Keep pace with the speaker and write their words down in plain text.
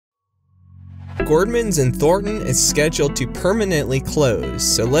Gordmans in Thornton is scheduled to permanently close,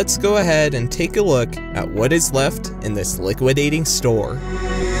 so let's go ahead and take a look at what is left in this liquidating store.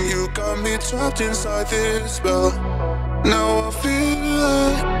 You got me trapped inside this spell. Now I feel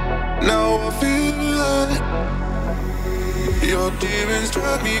like your demons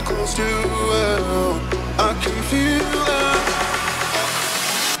drag me close to hell. I can feel that.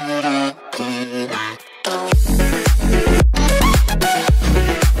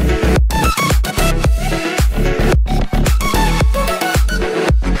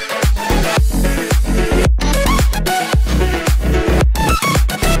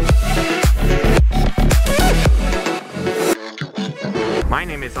 My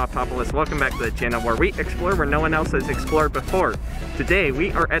name is Optopolis. Welcome back to the channel where we explore where no one else has explored before. Today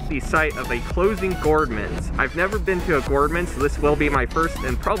we are at the site of a closing Gordmans. I've never been to a Gordman, so this will be my first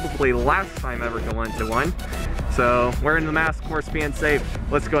and probably last time ever going to one. So wearing the mask, of course, being safe.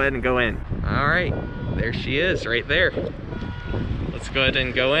 Let's go ahead and go in. All right, there she is right there. Let's go ahead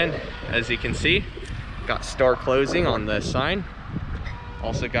and go in. As you can see, got store closing on the sign.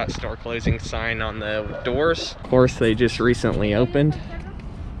 Also got store closing sign on the doors. Of course, they just recently opened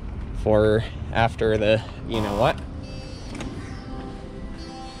for after the, you know what?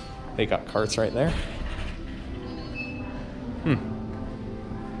 They got carts right there.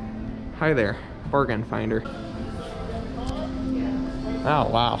 Hi there, bargain finder. Oh,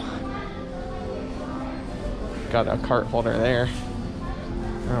 wow. Got a cart holder there.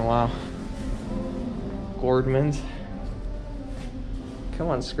 Oh, wow. Gordmans. Come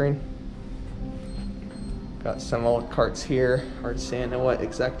on, screen. Got some old carts here. Hard to say what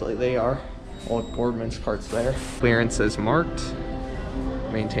exactly they are. Old Gordman's carts there. Clearance is marked.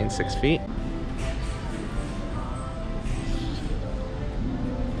 Maintain 6 feet.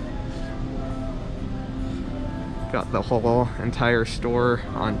 Got the whole entire store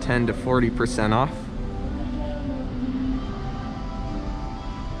on 10 to 40% off.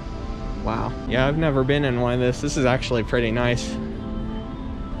 Wow. Yeah, I've never been in one of this. This is actually pretty nice.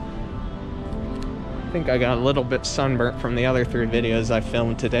 I think I got a little bit sunburnt from the other 3 videos I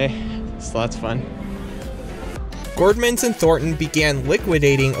filmed today, so that's fun. Gordmans in Thornton began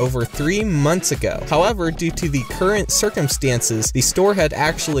liquidating over 3 months ago. However, due to the current circumstances, the store had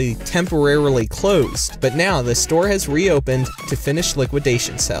actually temporarily closed, but now the store has reopened to finish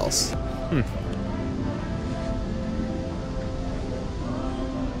liquidation sales.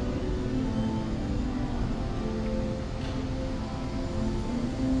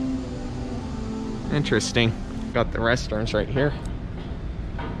 Interesting. Got the restrooms right here.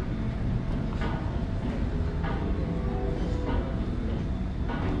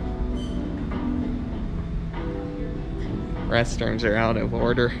 Restrooms are out of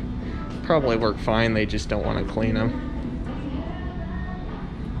order. Probably work fine, they just don't want to clean them.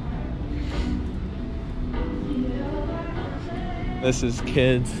 This is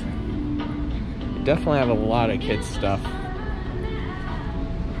kids. You definitely have a lot of kids stuff.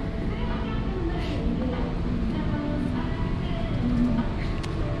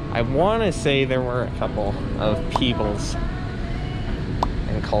 I want to say there were a couple of Peebles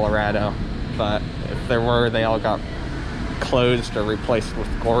in Colorado, but if there were, they all got closed or replaced with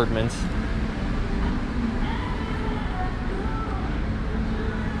Gordmans.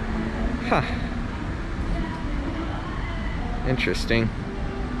 Huh. Interesting.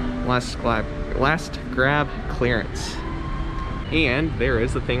 Last grab clearance. And there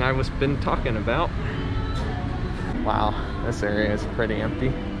is the thing I was been talking about. Wow, this area is pretty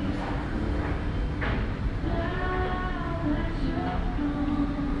empty.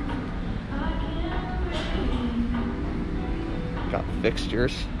 Got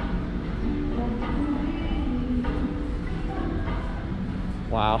fixtures.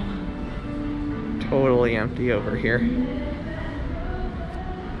 Wow. Totally empty over here.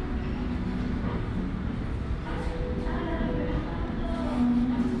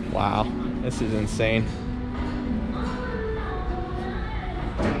 Wow, this is insane.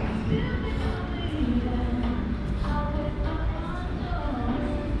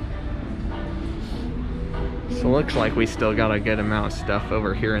 So it looks like we still got a good amount of stuff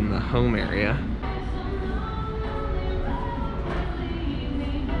over here in the home area.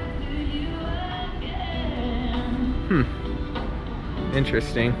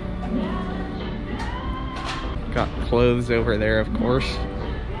 Interesting. Got clothes over there, of course.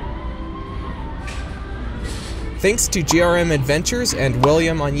 Thanks to GRM Adventures and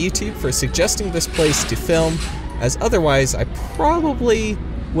William on YouTube for suggesting this place to film, as otherwise I probably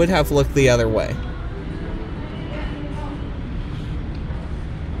would have looked the other way.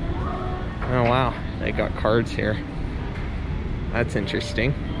 Oh wow, they got cards here. That's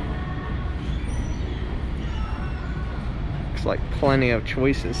interesting. Looks like plenty of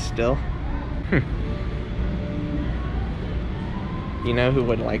choices still. You know who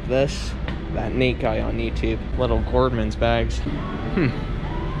would like this? That Nate guy on YouTube. Little Gordmans bags.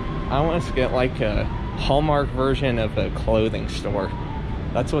 I want to get like a Hallmark version of a clothing store.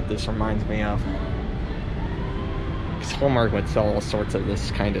 That's what this reminds me of. Because Hallmark would sell all sorts of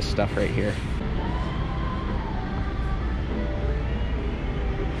this kind of stuff right here.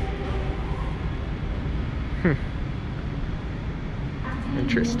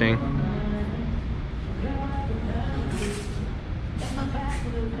 Interesting.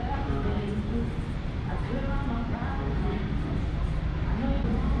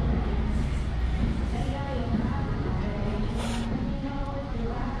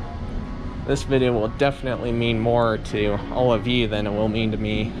 This video will definitely mean more to all of you than it will mean to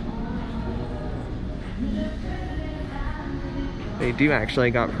me. They do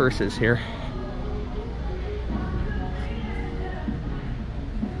actually got purses here.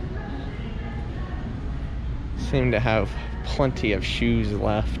 Seem to have plenty of shoes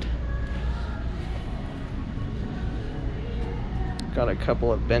left. Got a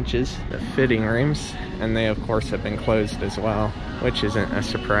couple of benches, the fitting rooms, and they of course have been closed as well, which isn't a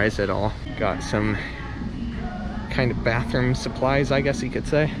surprise at all. Got some kind of bathroom supplies, I guess you could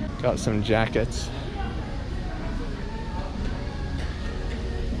say. Got some jackets.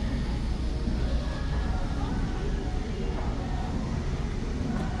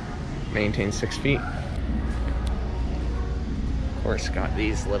 Maintain 6 feet. Of course, got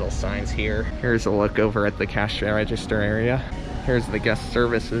these little signs here. Here's a look over at the cash register area. Here's the guest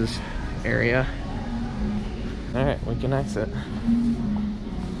services area. All right, we can exit.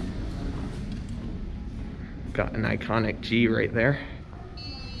 Got an iconic G right there.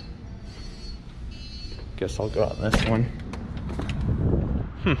 Guess I'll go out this one.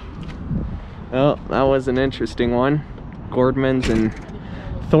 Well, that was an interesting one. Gordmans in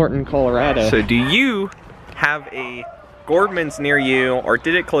Thornton, Colorado. So do you have a Gordmans near you, or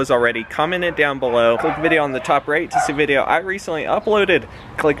did it close already? Comment it down below. Click video on the top right to see a video I recently uploaded.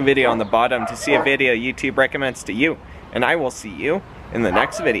 Click video on the bottom to see a video YouTube recommends to you. And I will see you in the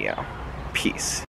next video. Peace.